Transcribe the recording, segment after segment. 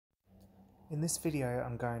In this video,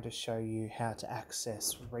 I'm going to show you how to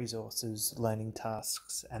access resources, learning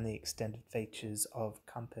tasks, and the extended features of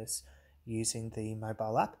Compass using the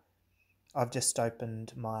mobile app. I've just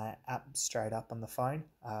opened my app straight up on the phone.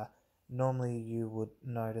 Normally you would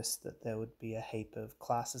notice that there would be a heap of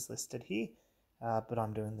classes listed here, but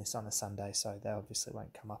I'm doing this on a Sunday, so they obviously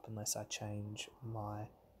won't come up unless I change my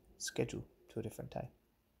schedule to a different day.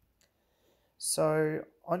 So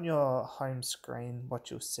on your home screen,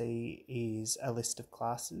 what you'll see is a list of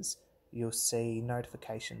classes. You'll see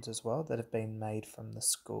notifications as well that have been made from the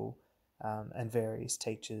school and various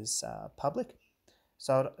teachers public.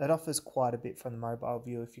 So it offers quite a bit from the mobile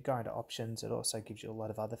view. If you go into options, it also gives you a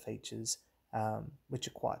lot of other features which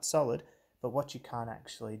are quite solid. But what you can't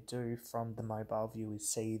actually do from the mobile view is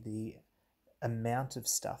see the amount of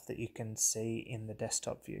stuff that you can see in the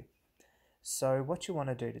desktop view. So what you want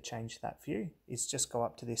to do to change that view is just go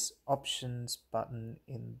up to this options button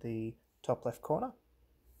in the top left corner.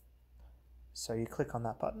 So you click on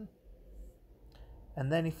that button,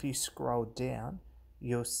 and then if you scroll down,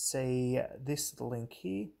 you'll see this link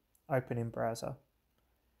here, open in browser.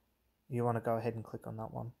 You want to go ahead and click on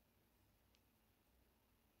that one.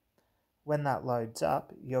 When that loads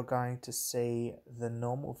up, you're going to see the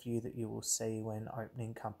normal view that you will see when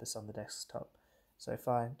opening Compass on the desktop. So if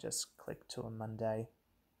I just click to a Monday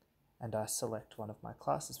and I select one of my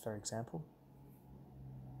classes, for example,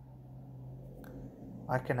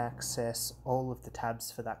 I can access all of the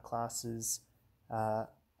tabs for that classes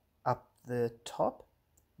up the top,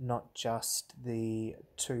 not just the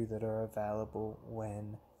two that are available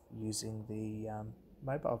when using the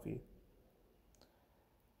mobile view.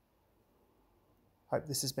 Hope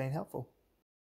this has been helpful.